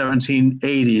in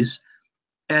 1780s,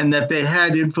 and that they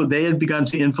had begun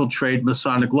to infiltrate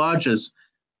Masonic lodges,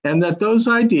 and that those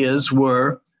ideas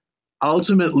were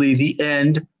ultimately the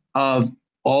end of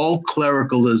all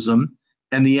clericalism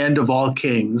and the end of all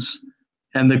kings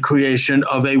and the creation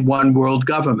of a one world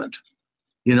government,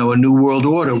 a new world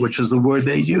order, which is the word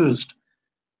they used.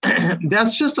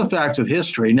 That's just a fact of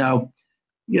history. Now,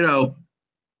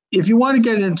 if you want to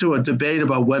get into a debate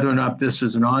about whether or not this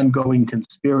is an ongoing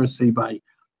conspiracy by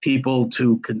people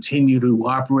to continue to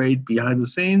operate behind the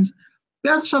scenes,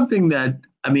 that's something that,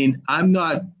 I'm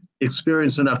not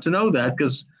experienced enough to know that,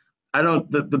 because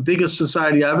the biggest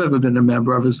society I've ever been a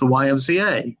member of is the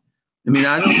YMCA.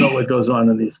 I don't know what goes on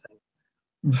in these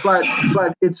things.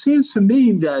 But it seems to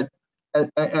me that,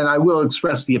 and I will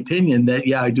express the opinion that,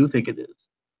 yeah, I do think it is.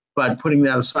 But putting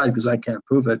that aside, because I can't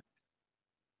prove it,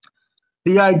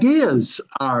 the ideas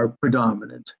are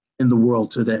predominant in the world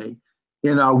today,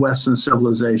 in our Western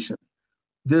civilization.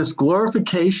 This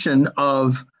glorification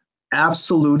of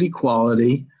absolute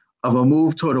equality, of a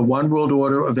move toward a one world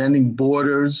order, of ending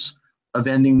borders, of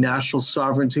ending national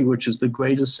sovereignty, which is the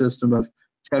greatest system of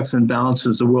checks and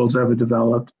balances the world's ever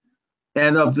developed,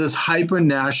 and of this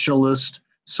hyper-nationalist,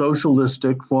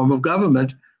 socialistic form of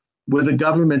government, where the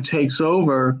government takes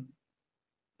over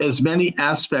as many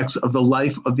aspects of the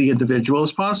life of the individual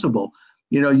as possible.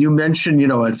 You mentioned,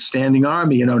 a standing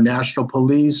army, national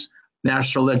police,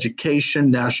 national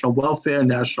education, national welfare,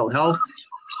 national health,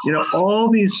 all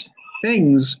these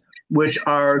things which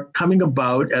are coming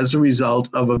about as a result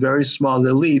of a very small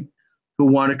elite who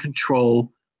want to control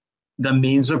the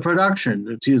means of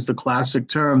production, to use the classic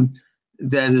term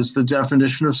that is the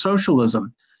definition of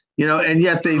socialism. And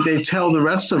yet they tell the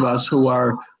rest of us who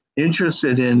are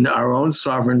interested in our own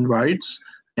sovereign rights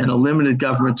and a limited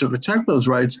government to protect those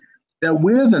rights, that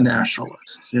we're the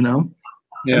nationalists, you know?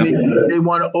 I Yeah. mean, they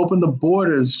want to open the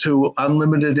borders to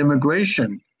unlimited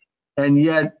immigration, and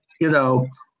yet, you know,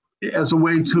 as a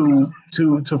way to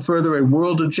further a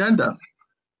world agenda.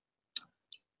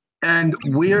 And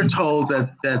we're told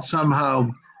that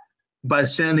somehow by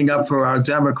standing up for our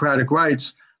democratic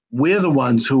rights, we're the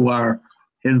ones who are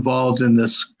involved in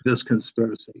this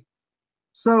conspiracy.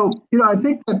 So, you know, I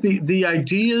think that the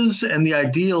ideas and the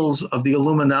ideals of the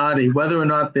Illuminati, whether or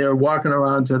not they're walking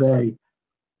around today,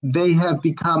 they have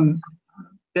been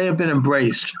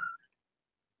embraced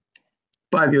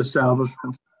by the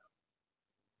establishment.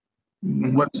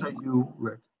 What say you,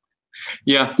 Rick?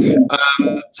 Yeah.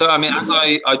 So, I mean, as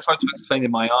I tried to explain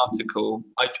in my article,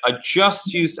 I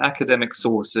just used academic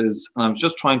sources, and I was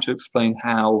just trying to explain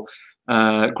how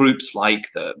groups like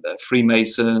the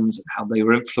Freemasons, how they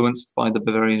were influenced by the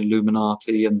Bavarian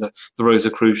Illuminati and the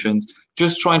Rosicrucians,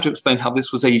 just trying to explain how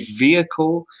this was a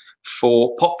vehicle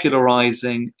for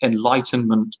popularizing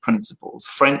Enlightenment principles,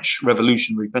 French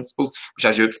revolutionary principles, which,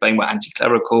 as you explained, were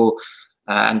anti-clerical,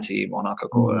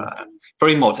 anti-monarchical,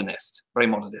 very modernist,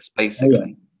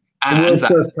 basically. The world's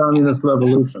first communist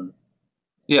revolution.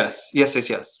 Yes,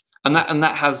 and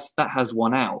that has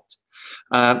won out.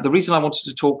 The reason I wanted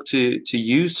to talk to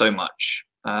you so much,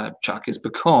 Chuck, is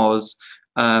because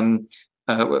when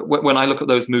I look at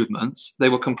those movements, they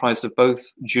were comprised of both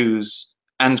Jews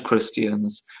and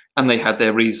Christians, and they had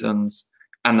their reasons.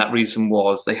 And that reason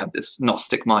was they had this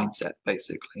Gnostic mindset,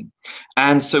 basically.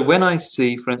 And so when I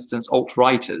see, for instance,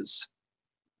 alt-righters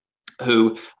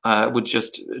who would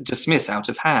just dismiss out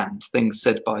of hand things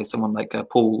said by someone like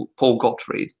Paul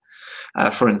Gottfried,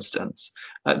 for instance,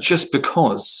 just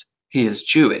because he is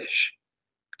Jewish,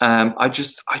 I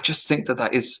just think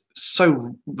that is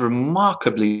so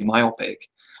remarkably myopic.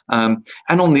 And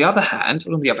on the other hand,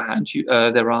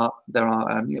 there are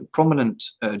prominent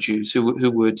Jews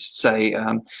who would say,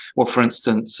 well, for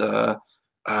instance,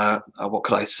 what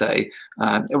could I say,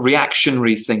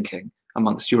 reactionary thinking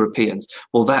amongst Europeans.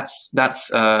 Well, that's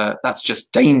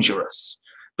just dangerous,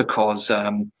 because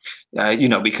you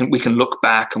know, we can look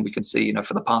back and we can see, you know,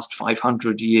 for the past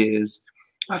 500 years.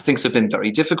 Things have been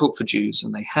very difficult for Jews,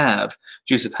 and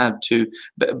Jews have had to,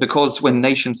 because when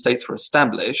nation states were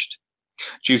established,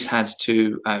 Jews had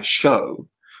to show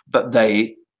that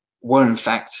they were in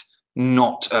fact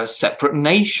not a separate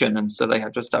nation, and so they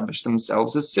had to establish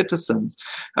themselves as citizens,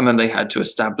 and then they had to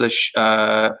establish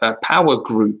power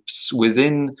groups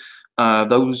within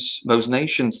those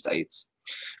nation states.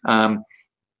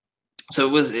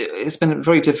 So it's been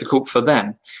very difficult for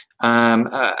them.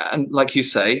 And like you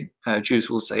say, Jews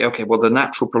will say, okay, well, the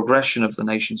natural progression of the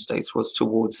nation states was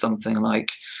towards something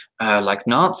like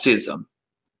Nazism.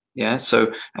 Yeah,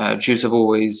 so Jews have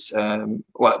always,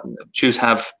 Jews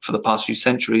have for the past few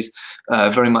centuries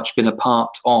very much been a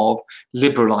part of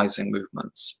liberalizing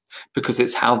movements, because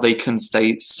it's how they can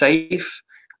stay safe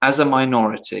as a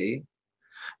minority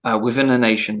within a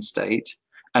nation state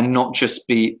and not just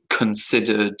be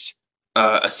considered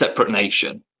a separate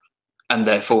nation, and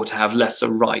therefore to have lesser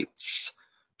rights,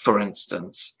 for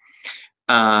instance.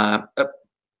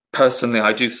 Personally,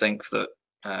 I do think that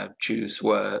Jews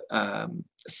were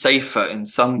safer in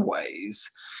some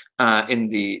ways in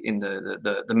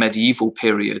the medieval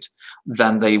period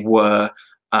than they were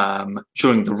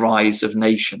during the rise of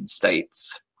nation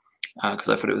states, because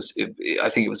I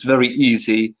think it was very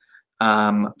easy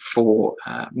for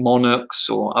monarchs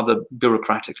or other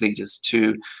bureaucratic leaders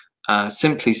to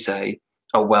simply say,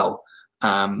 oh well,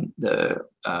 the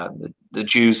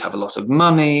Jews have a lot of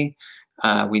money.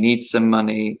 We need some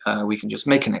money. We can just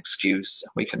make an excuse.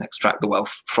 We can extract the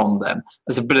wealth from them.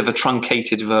 There's a bit of a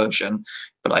truncated version,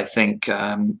 but I think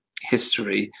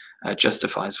history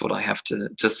justifies what I have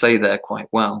to say there quite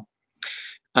well.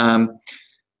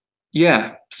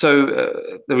 Yeah, so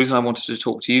the reason I wanted to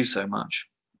talk to you so much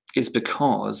is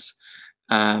because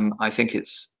I think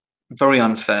it's very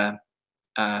unfair,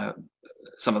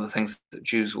 some of the things that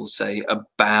Jews will say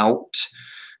about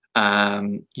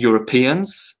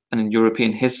Europeans and in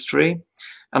European history.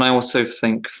 And I also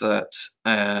think that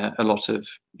a lot of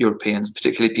Europeans,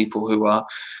 particularly people who are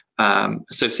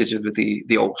associated with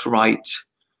the alt-right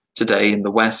today in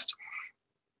the West,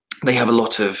 they have a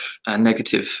lot of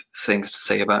negative things to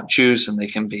say about Jews, and they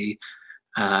can be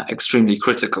extremely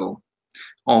critical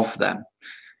of them.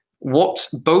 What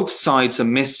both sides are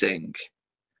missing,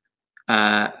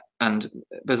 and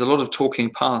there's a lot of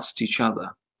talking past each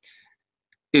other,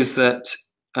 is that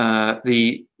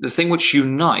the thing which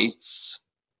unites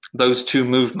those two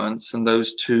movements and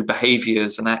those two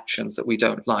behaviors and actions that we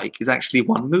don't like is actually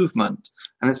one movement.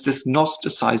 And it's this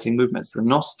Gnosticizing movement. It's the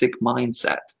Gnostic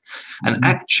mindset. And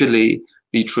actually,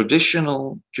 the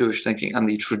traditional Jewish thinking and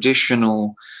the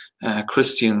traditional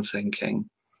Christian thinking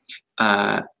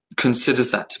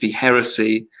considers that to be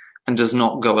heresy and does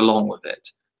not go along with it.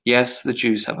 Yes, the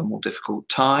Jews have a more difficult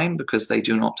time because they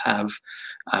do not have,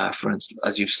 for instance,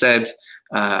 as you've said,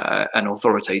 an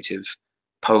authoritative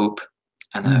pope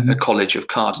and a college of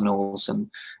cardinals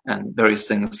and various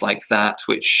things like that,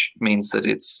 which means that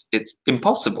it's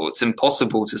impossible. It's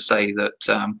impossible to say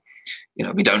that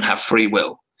we don't have free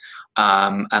will,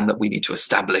 and that we need to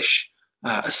establish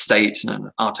a state and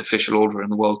an artificial order in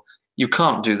the world. You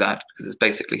can't do that because it's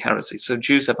basically heresy. So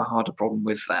Jews have a harder problem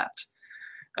with that,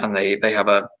 and they have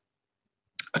a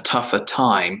tougher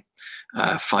time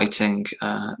fighting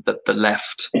the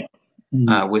left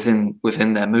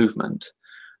within their movement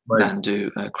than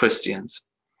do Christians.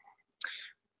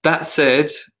 That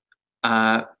said,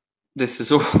 this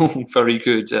is all very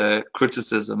good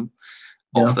criticism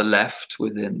of the left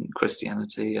within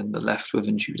Christianity and the left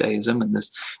within Judaism and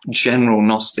this general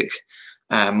Gnostic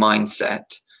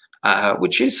mindset,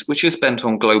 which is bent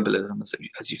on globalism,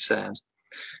 as you've said.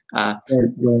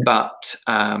 But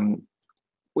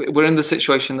we're in the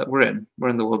situation that we're in. We're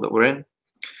in the world that we're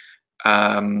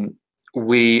in.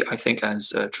 We, I think,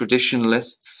 as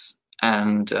traditionalists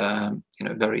and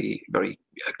very, very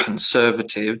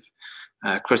conservative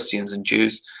Christians and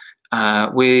Jews,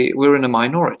 we're in a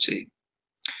minority.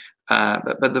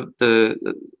 But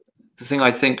the thing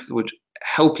I think would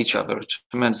help each other a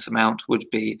tremendous amount would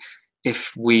be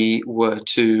if we were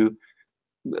to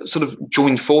sort of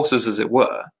join forces, as it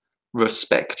were,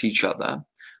 respect each other,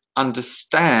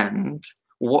 understand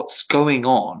what's going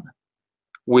on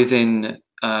within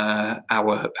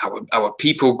our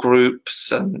people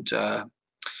groups and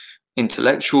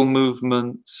intellectual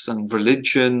movements and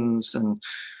religions, and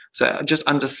so just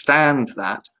understand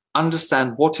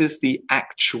what is the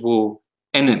actual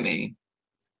enemy,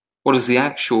 what is the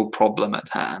actual problem at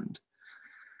hand,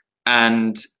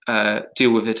 and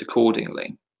deal with it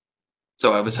accordingly.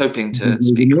 So I was hoping to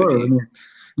speak with you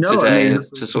today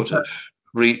to sort of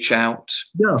reach out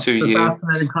to you,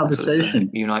 fascinating conversation. Sort of,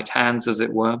 unite hands, as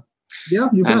it were. Yeah,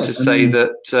 you bet. And to say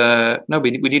that no,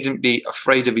 we needn't be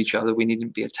afraid of each other. We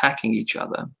needn't be attacking each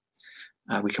other.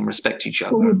 We can respect each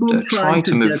other and try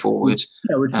to move forward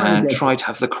and try to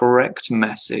have the correct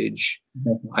message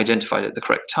identified at the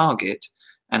correct target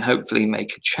and hopefully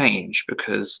make a change,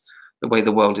 because the way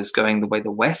the world is going, the way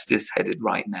the West is headed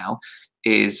right now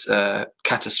is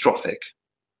catastrophic.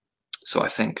 So I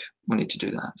think we need to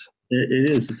do that. It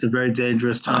is. It's a very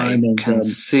dangerous time. I can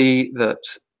see that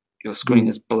your screen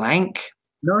is blank.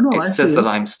 No, it says that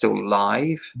I'm still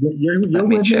live. Let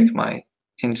me check my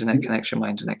internet connection. My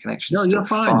internet connection is still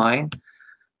fine.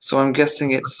 So I'm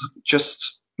guessing it's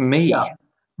just me at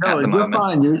the moment.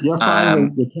 Fine. You're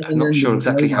fine. I'm not sure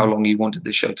exactly how long you wanted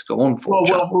the show to go on for.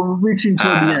 Well, we're reaching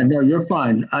toward the end. No, you're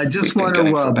fine. I just want to...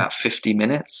 for about 50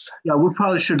 minutes. Yeah, we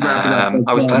probably should wrap it up.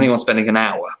 I was planning on spending an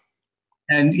hour.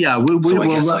 And yeah, so I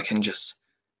guess I can just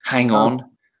hang on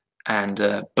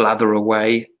and blather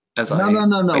away as I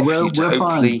wait for you to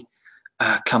hopefully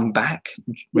come back,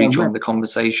 rejoin the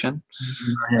conversation.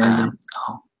 I'll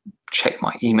check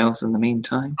my emails in the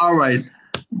meantime. All right.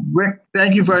 Rick,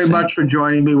 thank you very much for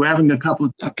joining me. We're having a couple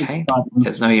of... Okay.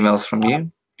 There's no emails from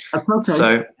you. That's okay.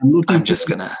 So I'm just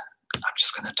gonna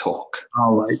talk.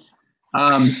 All right.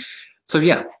 So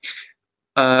yeah.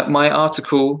 My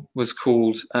article was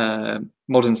called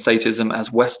Modern Statism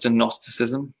as Western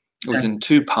Gnosticism. It was in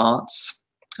 2 parts,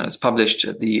 and it's published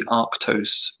at the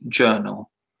Arctos Journal.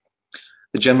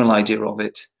 The general idea of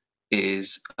it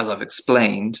is, as I've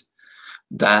explained,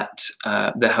 that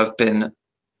there have been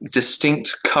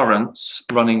distinct currents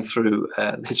running through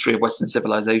the history of Western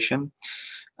civilization,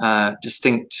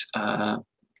 distinct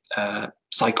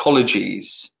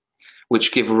psychologies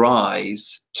which give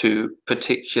rise to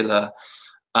particular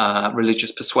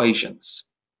religious persuasions.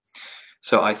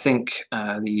 So I think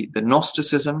the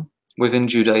Gnosticism within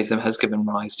Judaism has given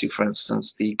rise to, for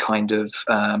instance, the kind of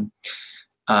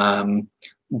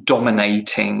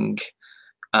dominating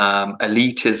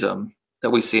elitism that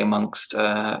we see amongst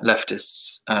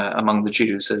leftists among the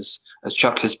Jews, as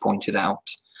Chuck has pointed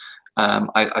out.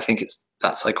 I think it's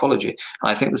that psychology.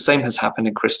 And I think the same has happened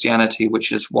in Christianity,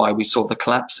 which is why we saw the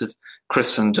collapse of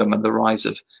Christendom and the rise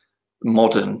of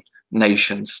modern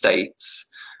nation states,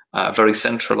 very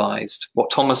centralized, what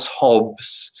Thomas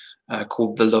Hobbes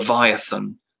called the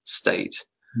Leviathan state.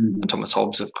 And Thomas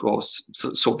Hobbes, of course,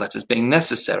 saw that as being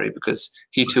necessary because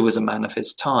he too was a man of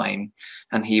his time,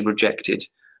 and he rejected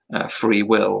free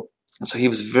will. And so he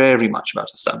was very much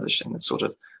about establishing this sort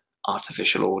of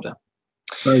artificial order.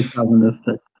 Very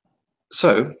Calvinistic.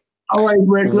 So, all right,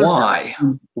 Rick,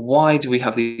 why do we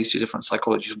have these two different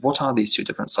psychologies? What are these two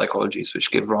different psychologies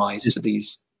which give rise to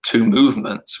these two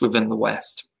movements within the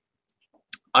West?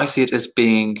 I see it as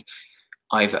being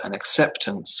either an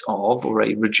acceptance of or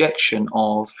a rejection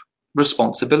of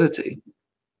responsibility,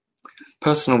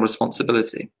 personal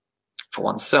responsibility for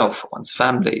oneself, for one's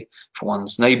family, for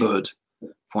one's neighborhood,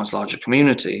 for one's larger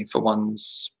community, for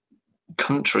one's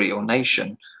country or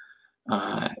nation,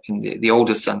 in the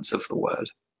older sense of the word,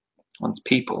 one's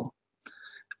people.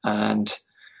 And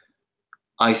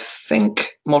I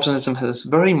think modernism has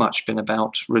very much been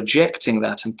about rejecting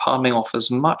that and palming off as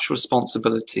much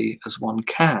responsibility as one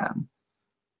can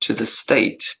to the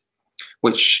state,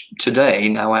 which today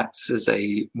now acts as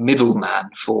a middleman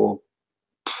for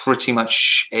pretty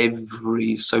much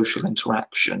every social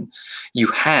interaction you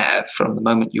have from the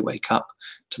moment you wake up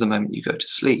to the moment you go to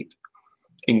sleep,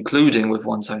 including with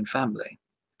one's own family,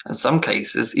 in some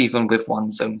cases even with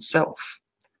one's own self.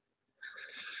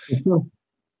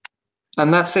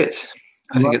 And that's it.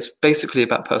 I think it's basically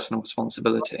about personal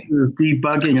responsibility.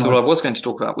 Debugging. So what I was going to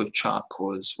talk about with Chuck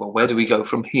was, well, where do we go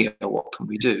from here? What can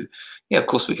we do? Yeah, of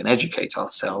course we can educate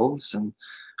ourselves and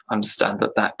understand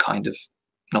that that kind of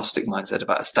Gnostic mindset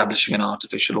about establishing an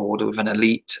artificial order with an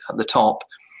elite at the top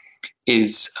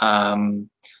is,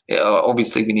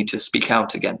 obviously we need to speak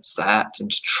out against that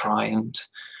and try and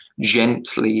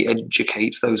gently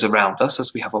educate those around us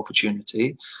as we have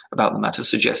opportunity about the matter,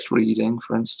 suggest reading,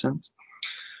 for instance.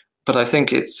 But I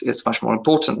think it's much more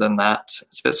important than that.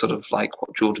 It's a bit sort of like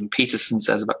what Jordan Peterson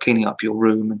says about cleaning up your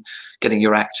room and getting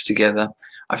your act together.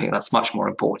 I think that's much more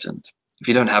important. If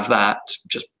you don't have that,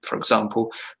 just for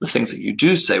example, the things that you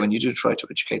do say when you do try to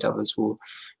educate others will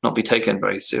not be taken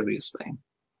very seriously,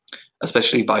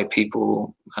 especially by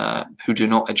people who do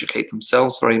not educate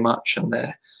themselves very much, and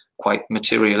they're quite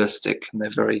materialistic and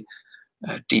they're very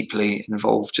deeply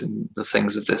involved in the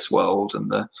things of this world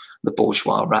and the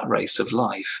bourgeois rat race of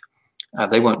life.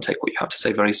 They won't take what you have to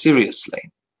say very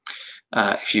seriously.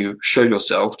 If you show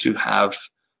yourself to have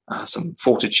some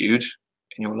fortitude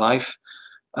in your life,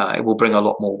 it will bring a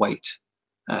lot more weight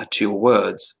to your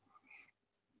words.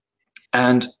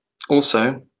 And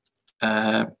also,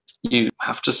 you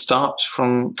have to start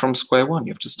from square one.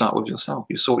 You have to start with yourself.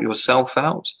 You sort yourself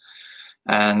out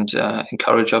and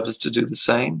encourage others to do the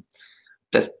same.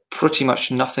 There's pretty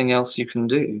much nothing else you can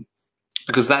do,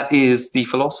 because that is the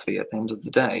philosophy at the end of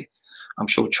the day. I'm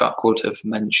sure Chuck would have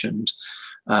mentioned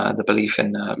the belief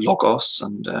in logos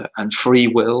and free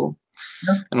will,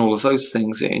 and all of those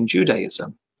things in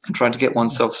Judaism, and trying to get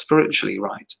oneself spiritually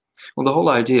right. Well, the whole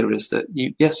idea is that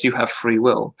yes, you have free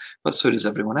will, but so does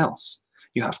everyone else.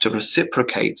 You have to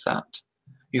reciprocate that.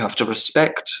 You have to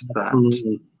respect that.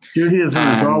 Judaism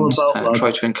is all about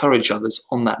try to encourage others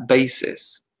on that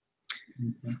basis.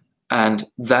 And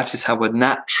that is how a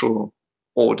natural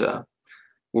order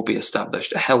will be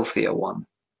established, a healthier one,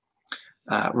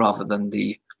 rather than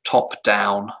the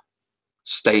top-down,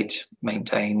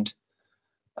 state-maintained,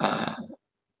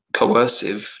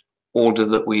 coercive order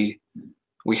that we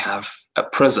have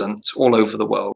at present all over the world.